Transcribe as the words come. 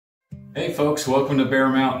Hey folks, welcome to Bear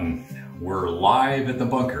Mountain. We're live at the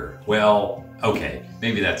bunker. Well, okay,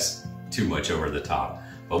 maybe that's too much over the top.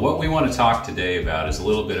 But what we want to talk today about is a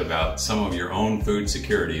little bit about some of your own food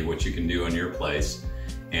security, what you can do in your place.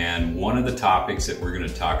 And one of the topics that we're going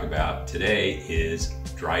to talk about today is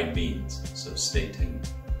dried beans. So stay tuned.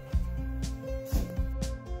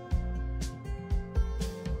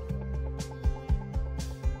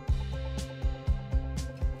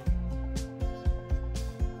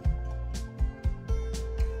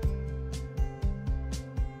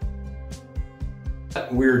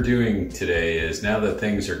 What we're doing today is, now that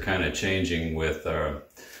things are kind of changing with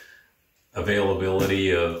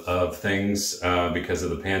availability of things because of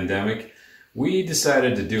the pandemic, we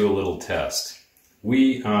decided to do a little test.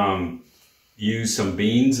 We use some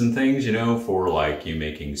beans and things, you know, for like you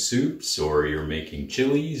making soups or you're making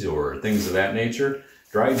chilies or things of that nature.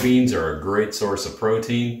 Dried beans are a great source of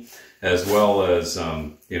protein as well as,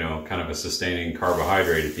 you know, kind of a sustaining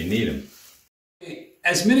carbohydrate if you need them.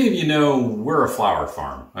 As many of you know, we're a flower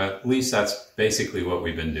farm. At least that's basically what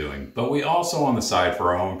we've been doing. But we also, on the side,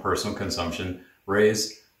 for our own personal consumption,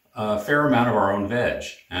 raise a fair amount of our own veg.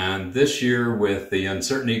 And this year, with the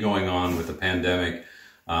uncertainty going on with the pandemic,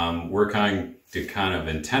 we're trying to kind of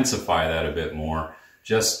intensify that a bit more,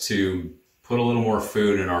 just to put a little more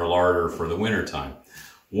food in our larder for the wintertime.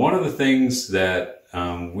 One of the things that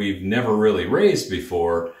we've never really raised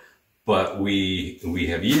before, but we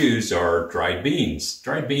have used, are dried beans.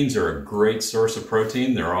 Dried beans are a great source of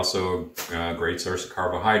protein. They're also a great source of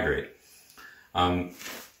carbohydrate.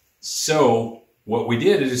 So what we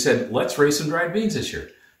did is we said, let's raise some dried beans this year.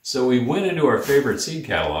 So we went into our favorite seed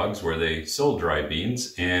catalogs where they sold dried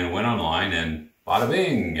beans and went online, and bada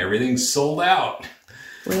bing, everything's sold out.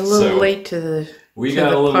 We're a little late to the We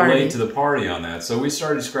got a little late to the party on that. So we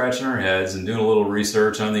started scratching our heads and doing a little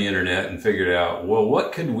research on the internet and figured out, well,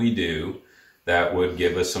 what could we do that would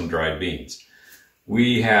give us some dried beans?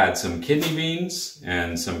 We had some kidney beans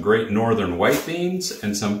and some great northern white beans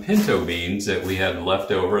and some pinto beans that we had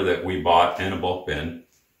left over that we bought in a bulk bin.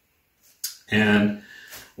 And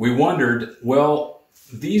we wondered, well,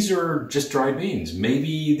 these are just dried beans.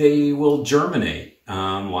 Maybe they will germinate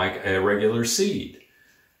like a regular seed.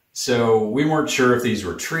 So we weren't sure if these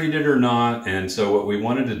were treated or not, and so what we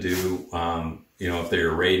wanted to do, you know, if they're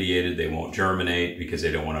irradiated, they won't germinate because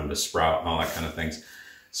they don't want them to sprout and all that kind of things.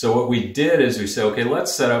 So what we did is we said, okay,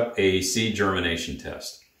 let's set up a seed germination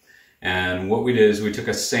test. And what we did is we took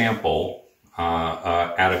a sample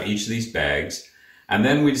out of each of these bags, and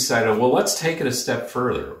then we decided, well, let's take it a step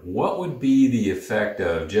further. What would be the effect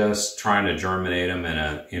of just trying to germinate them in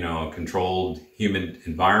a, you know, a controlled, humid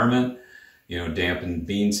environment? You know, dampen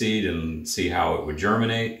bean seed and see how it would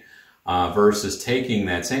germinate, versus taking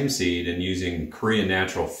that same seed and using Korean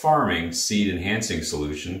Natural Farming seed enhancing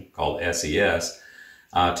solution called SES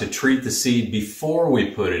to treat the seed before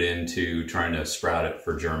we put it into trying to sprout it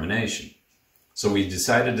for germination. So we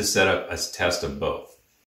decided to set up a test of both.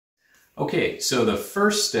 Okay, so the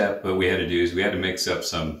first step that we had to do is we had to mix up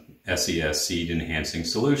some SES seed enhancing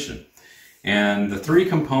solution. And the three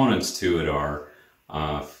components to it are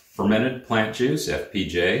fermented plant juice,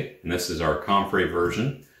 FPJ, and this is our comfrey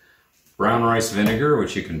version. Brown rice vinegar,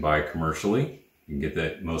 which you can buy commercially. You can get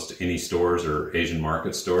that at most any stores or Asian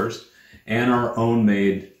market stores. And our own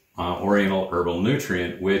made Oriental Herbal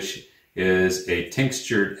Nutrient, which is a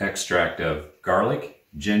tinctured extract of garlic,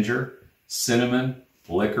 ginger, cinnamon,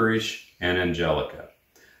 licorice, and angelica.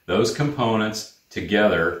 Those components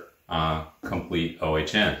together complete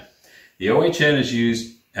OHN. The OHN is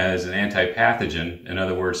used as an anti-pathogen, in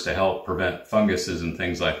other words, to help prevent funguses and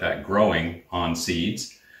things like that growing on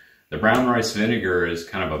seeds. The brown rice vinegar is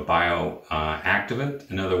kind of a bioactivant.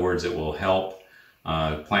 In other words, it will help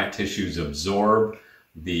plant tissues absorb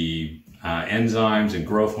the enzymes and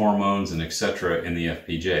growth hormones and etc. in the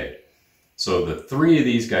FPJ. So the three of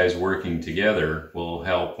these guys working together will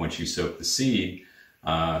help, once you soak the seed,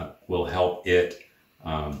 will help it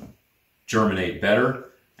germinate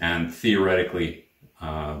better and theoretically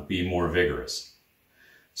be more vigorous.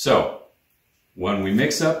 So when we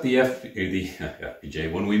mix up the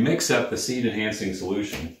FPJ, when we mix up the seed enhancing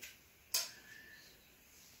solution,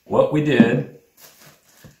 what we did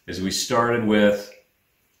is we started with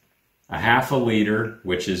a half a liter,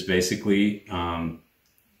 which is basically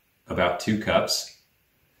about 2 cups,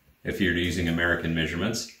 if you're using American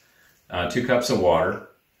measurements, 2 cups of water.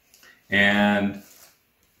 And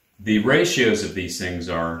the ratios of these things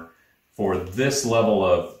are, for this level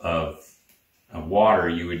of water,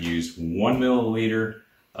 you would use 1 milliliter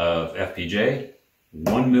of FPJ,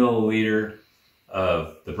 1 milliliter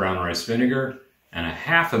of the brown rice vinegar, and a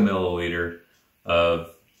half a milliliter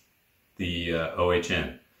of the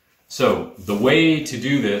OHN. So the way to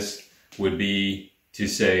do this would be to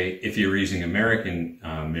say, if you're using American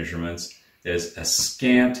measurements, is a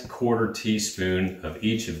scant 1/4 teaspoon of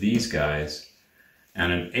each of these guys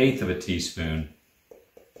and 1/8 of a teaspoon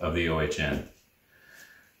of the OHN.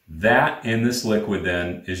 That in this liquid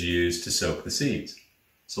then is used to soak the seeds.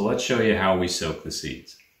 So let's show you how we soak the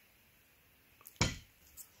seeds.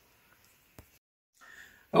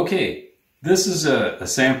 Okay, this is a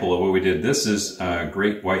sample of what we did. This is a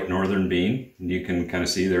great white northern bean. You can kind of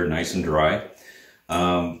see they're nice and dry.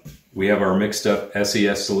 We have our mixed up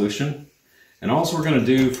SES solution. And all we're going to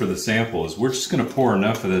do for the sample is we're just going to pour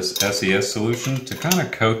enough of this SES solution to kind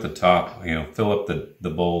of coat the top, fill up the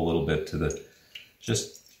bowl a little bit to the,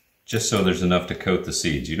 just so there's enough to coat the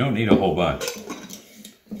seeds. You don't need a whole bunch.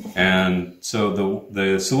 And so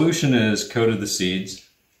the solution is coated the seeds,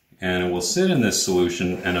 and it will sit in this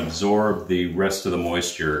solution and absorb the rest of the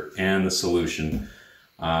moisture and the solution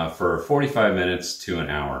for 45 minutes to an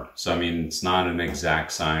hour. So I mean, it's not an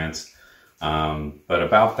exact science. But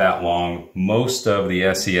about that long. Most of the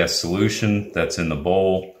SES solution that's in the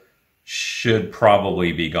bowl should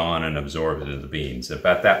probably be gone and absorbed into the beans. If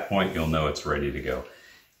at that point, you'll know it's ready to go.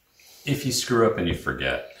 If you screw up and you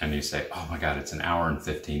forget and you say, oh my God, it's an hour and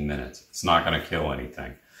 15 minutes, it's not going to kill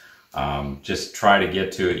anything. Just try to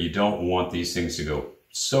get to it. You don't want these things to go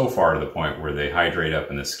so far to the point where they hydrate up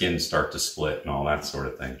and the skins start to split and all that sort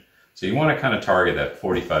of thing. So you want to kind of target that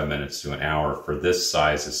 45 minutes to an hour for this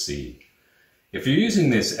size of seed. If you're using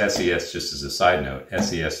this SES, just as a side note,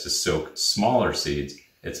 SES to soak smaller seeds,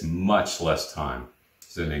 it's much less time.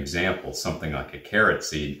 As an example, something like a carrot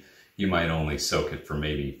seed, you might only soak it for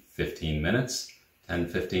maybe 15 minutes, 10,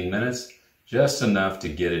 15 minutes, just enough to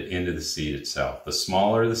get it into the seed itself. The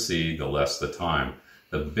smaller the seed, the less the time.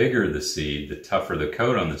 The bigger the seed, the tougher the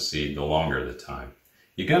coat on the seed, the longer the time.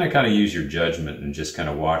 You're going to kind of use your judgment and just kind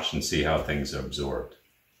of watch and see how things are absorbed.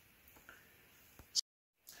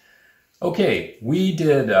 Okay, we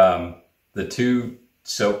did the two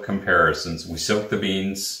soak comparisons. We soaked the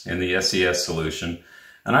beans in the SES solution,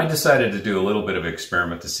 and I decided to do a little bit of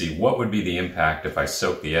experiment to see what would be the impact if I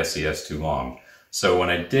soaked the SES too long. So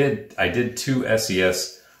when I did two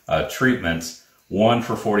SES treatments, one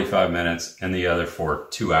for 45 minutes and the other for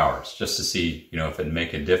 2 hours, just to see, if it'd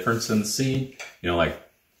make a difference in the seed. Like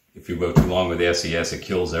if you go too long with the SES, it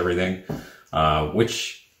kills everything,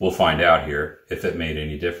 which we'll find out here if it made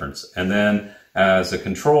any difference. And then as a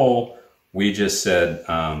control, we just said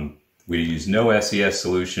we use no SES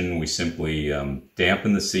solution. We simply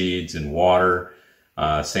dampen the seeds in water,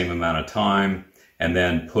 same amount of time, and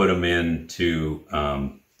then put them into,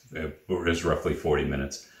 it was roughly 40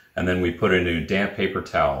 minutes. And then we put it in a damp paper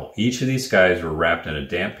towel. Each of these guys were wrapped in a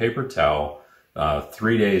damp paper towel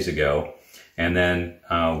 3 days ago. And then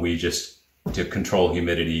we just, to control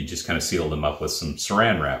humidity, just kind of sealed them up with some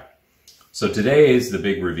saran wrap. So today is the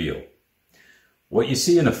big reveal. What you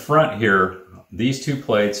see in the front here, these two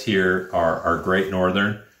plates here are Great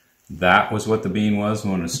Northern. That was what the bean was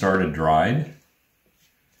when it started dried.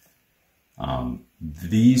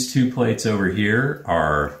 These two plates over here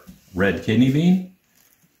are red kidney bean,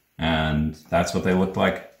 and that's what they look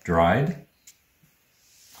like dried.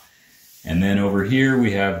 And then over here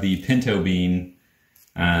we have the pinto bean,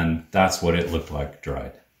 and that's what it looked like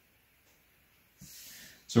dried.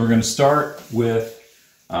 So we're going to start with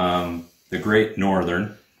the Great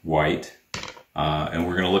Northern white, and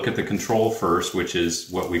we're going to look at the control first, which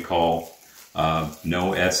is what we call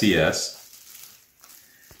no SES.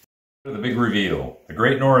 The big reveal, the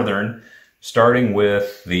Great Northern, starting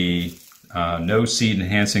with the no seed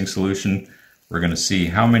enhancing solution, we're going to see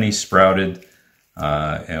how many sprouted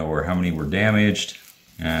or how many were damaged,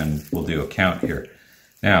 and we'll do a count here.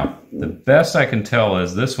 Now, the best I can tell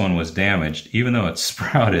is this one was damaged. Even though it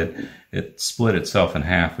sprouted, it split itself in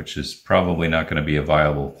half, which is probably not going to be a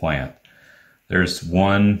viable plant. There's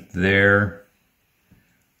one there,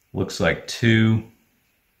 looks like two.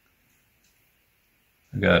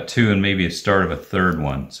 I got two and maybe a start of a third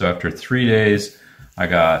one. So after 3 days, I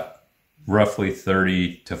got roughly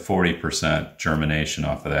 30 to 40% germination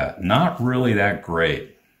off of that. Not really that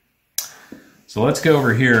great. So let's go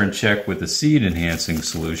over here and check with the seed enhancing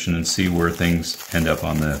solution and see where things end up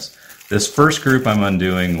on this. This first group I'm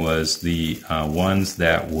undoing was the ones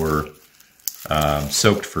that were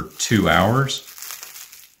soaked for 2 hours.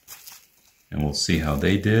 And we'll see how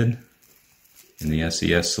they did in the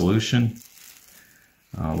SES solution.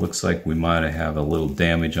 Looks like we might have a little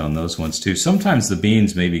damage on those ones too. Sometimes the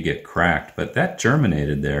beans maybe get cracked, but that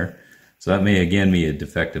germinated there. So that may again be a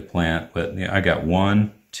defective plant. But I got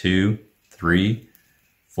 1, 2, 3,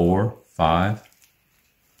 4, 5,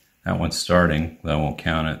 That one's starting, but I won't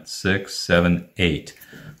count it. 6, 7, 8.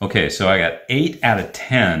 Okay, so I got 8 out of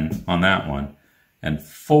 10 on that one, and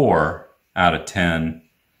 4 out of 10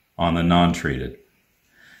 on the non-treated.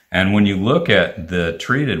 And when you look at the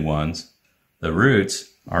treated ones, the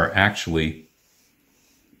roots are actually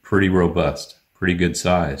pretty robust, pretty good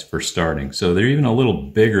size for starting. So they're even a little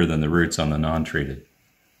bigger than the roots on the non-treated.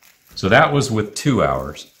 So that was with 2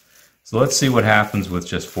 hours. So let's see what happens with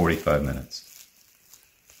just 45 minutes.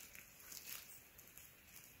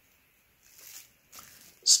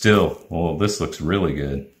 Still, well, this looks really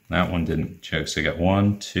good. That one didn't choke. So you got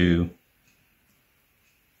 1, 2,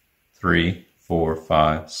 3, 4,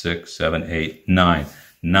 5, 6, 7, 8, 9.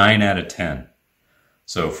 9 out of 10.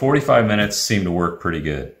 So 45 minutes seemed to work pretty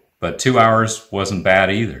good. But 2 hours wasn't bad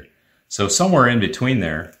either. So somewhere in between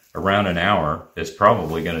there, around an hour, is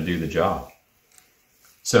probably going to do the job.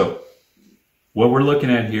 So what we're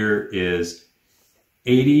looking at here is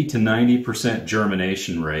 80 to 90%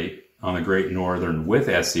 germination rate on the Great Northern with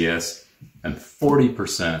SES and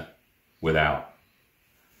 40% without.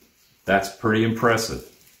 That's pretty impressive.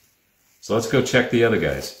 So let's go check the other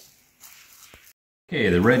guys. Okay,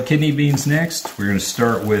 the red kidney beans next. We're going to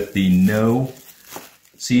start with the no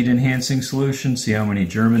seed enhancing solution. See how many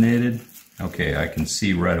germinated. Okay, I can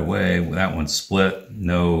see right away that one's split.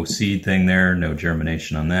 No seed thing there, no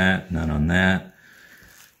germination on that, none on that.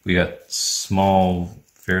 We got small,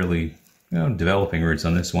 fairly developing roots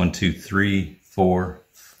on this. 1, 2, 3, 4.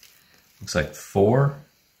 Looks like 4.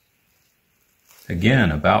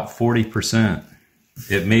 Again, about 40%.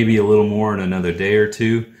 It may be a little more in another day or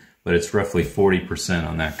two, but it's roughly 40%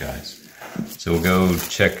 on that, guys. So we'll go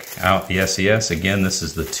check out the SES. Again, this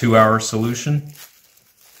is the 2-hour solution.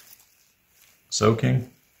 Soaking.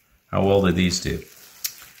 How well did these do?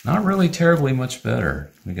 Not really terribly much better.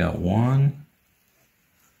 We got 1,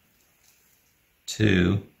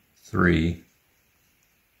 2, 3,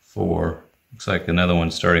 4. Looks like another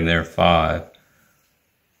one starting there, 5.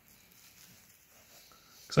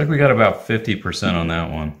 Looks like we got about 50% on that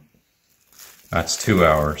one. That's 2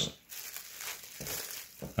 hours.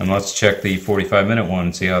 And let's check the 45-minute one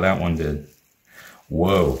and see how that one did.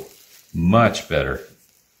 Whoa, much better.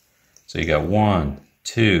 So you got 1,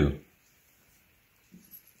 2,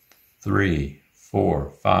 3, 4,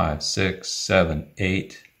 5, 6, 7,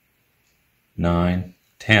 8, 9,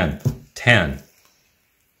 10.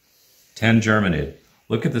 10 germinated.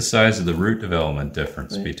 Look at the size of the root development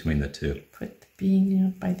difference between the two. Put the bean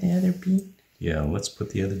up by the other bean. Yeah, let's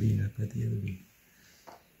put the other bean up by the other bean.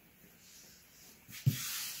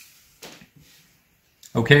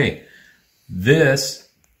 Okay, this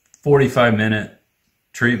 45-minute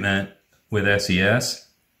treatment with SES,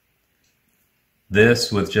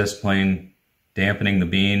 this with just plain dampening the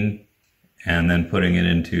bean and then putting it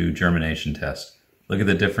into germination test. Look at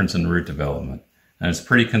the difference in root development. And it's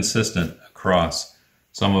pretty consistent across.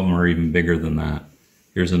 Some of them are even bigger than that.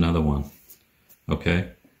 Here's another one. Okay,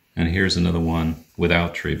 and here's another one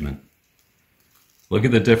without treatment. Look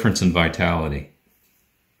at the difference in vitality.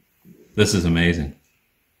 This is amazing.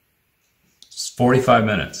 It's 45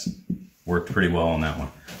 minutes. Worked pretty well on that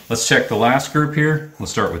one. Let's check the last group here. We'll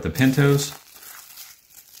start with the pintos.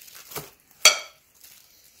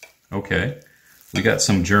 Okay, we got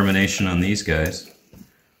some germination on these guys.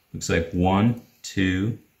 Looks like 1,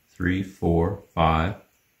 2, 3, 4, 5,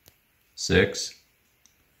 6.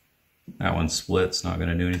 That one splits, not going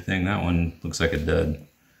to do anything. That one looks like a dud.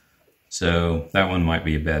 So that one might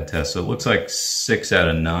be a bad test. So it looks like 6 out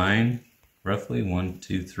of 9, roughly. 1,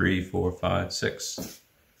 2, 3, 4, 5, 6.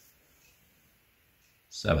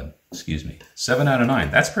 7, excuse me. 7 out of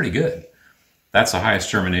 9. That's pretty good. That's the highest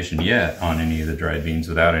germination yet on any of the dried beans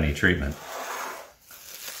without any treatment.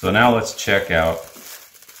 So now let's check out.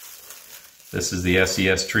 This is the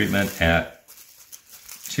SES treatment at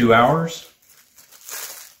 2 hours.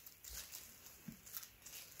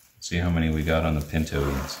 See how many we got on the pinto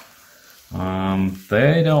beans.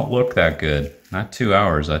 They don't look that good. Not 2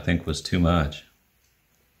 hours, I think, was too much.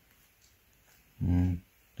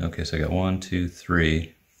 Okay, so I got 1, 2,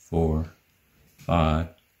 3, 4, 5.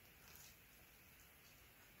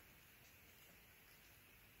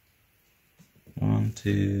 One,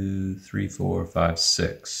 2, 3, 4, 5,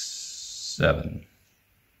 6, 7.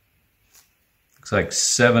 Looks like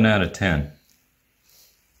 7 out of 10.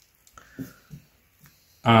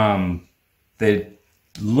 They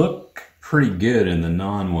look pretty good in the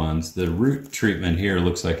non-ones. The root treatment here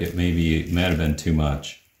looks like it might have been too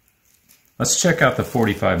much. Let's check out the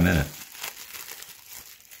 45-minute.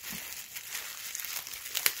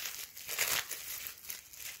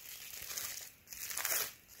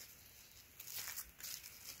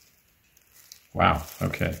 Wow,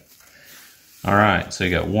 okay. All right, so you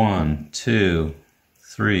got 1, 2,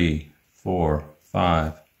 3, 4,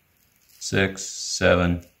 5, 6,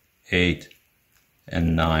 7, 8,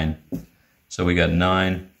 and 9. So we got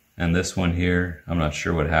 9, and this one here, I'm not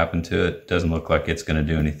sure what happened to it. Doesn't look like it's going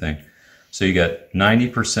to do anything. So you got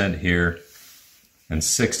 90% here and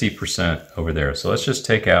 60% over there. So let's just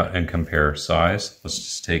take out and compare size. Let's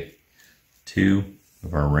just take 2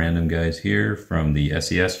 of our random guys here from the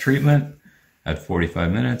SES treatment at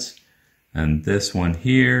 45 minutes. And this one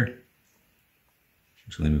here,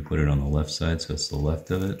 actually let me put it on the left side so it's the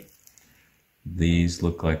left of it. These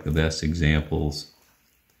look like the best examples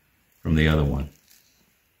from the other one.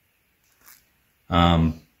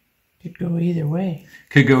 Could go either way.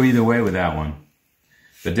 Could go either way with that one.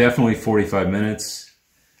 But definitely 45 minutes.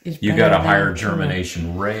 You got a higher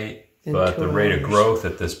germination rate, but the rate of growth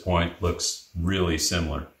at this point looks really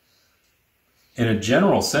similar. In a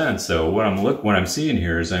general sense, though, what I'm seeing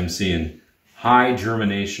here is I'm seeing high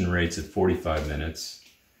germination rates at 45 minutes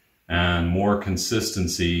and more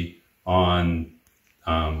consistency on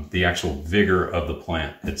the actual vigor of the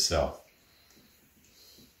plant itself.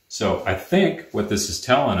 So I think what this is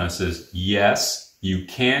telling us is, yes, you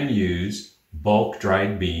can use bulk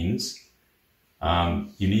dried beans.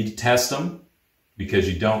 You need to test them because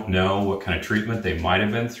you don't know what kind of treatment they might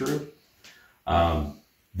have been through.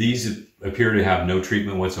 These appear to have no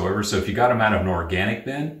treatment whatsoever. So if you got them out of an organic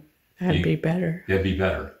bin, that'd be better. That'd be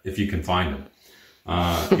better if you can find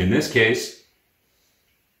them. In this case,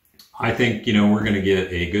 I think, we're going to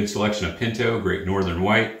get a good selection of Pinto, Great Northern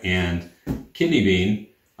White, and kidney bean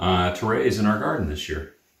to raise in our garden this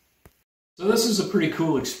year. So this is a pretty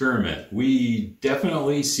cool experiment. We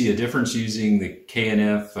definitely see a difference using the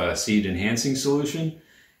KNF seed enhancing solution,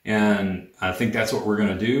 and I think that's what we're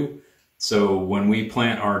going to do. So when we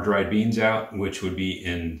plant our dried beans out, which would be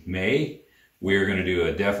in May, we're going to do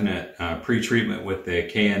a definite pre-treatment with the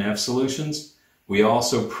KNF solutions. We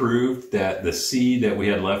also proved that the seed that we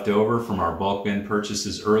had left over from our bulk bin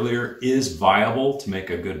purchases earlier is viable to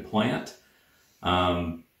make a good plant.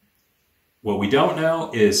 What we don't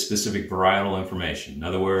know is specific varietal information. In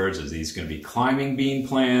other words, is these going to be climbing bean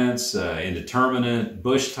plants, indeterminate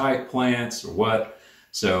bush type plants, or what?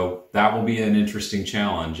 So that will be an interesting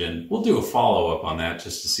challenge, and we'll do a follow-up on that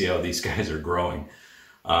just to see how these guys are growing.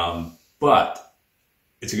 But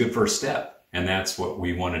it's a good first step, and that's what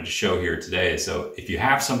we wanted to show here today. So if you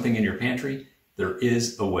have something in your pantry, there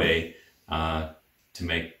is a way to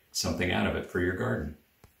make something out of it for your garden.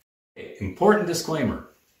 Important disclaimer.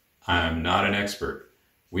 I'm not an expert.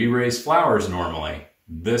 We raise flowers normally.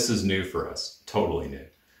 This is new for us, totally new.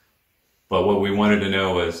 But what we wanted to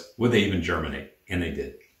know was, would they even germinate? And they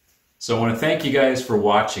did. So I want to thank you guys for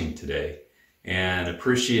watching today and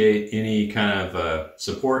appreciate any kind of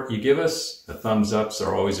support you give us. The thumbs ups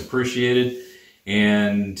are always appreciated.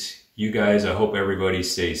 And you guys, I hope everybody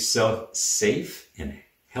stays safe and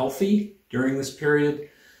healthy during this period.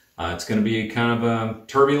 It's going to be kind of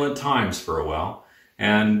turbulent times for a while.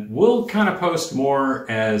 And we'll kind of post more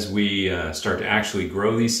as we start to actually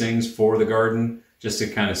grow these things for the garden, just to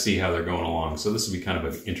kind of see how they're going along. So this will be kind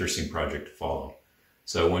of an interesting project to follow.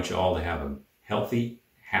 So I want you all to have a healthy,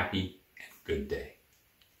 happy, and good day.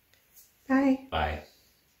 Bye. Bye.